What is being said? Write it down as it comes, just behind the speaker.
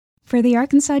For the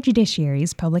Arkansas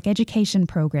Judiciary's public education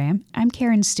program, I'm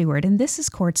Karen Stewart, and this is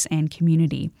Courts and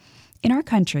Community. In our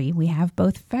country, we have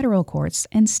both federal courts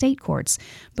and state courts,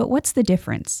 but what's the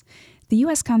difference? The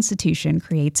U.S. Constitution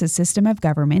creates a system of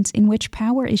government in which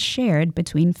power is shared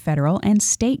between federal and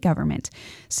state government,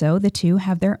 so the two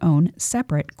have their own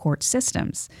separate court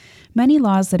systems. Many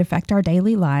laws that affect our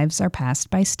daily lives are passed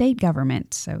by state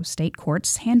government, so state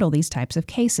courts handle these types of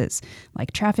cases,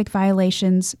 like traffic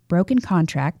violations, broken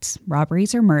contracts,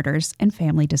 robberies or murders, and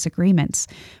family disagreements.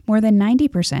 More than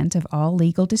 90% of all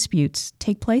legal disputes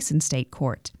take place in state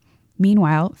court.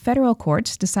 Meanwhile, federal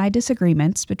courts decide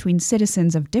disagreements between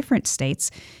citizens of different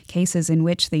states, cases in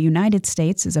which the United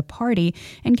States is a party,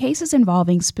 and cases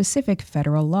involving specific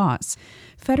federal laws.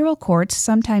 Federal courts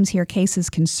sometimes hear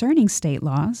cases concerning state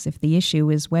laws if the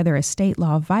issue is whether a state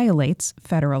law violates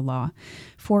federal law.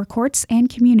 For Courts and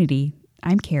Community,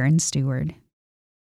 I'm Karen Stewart.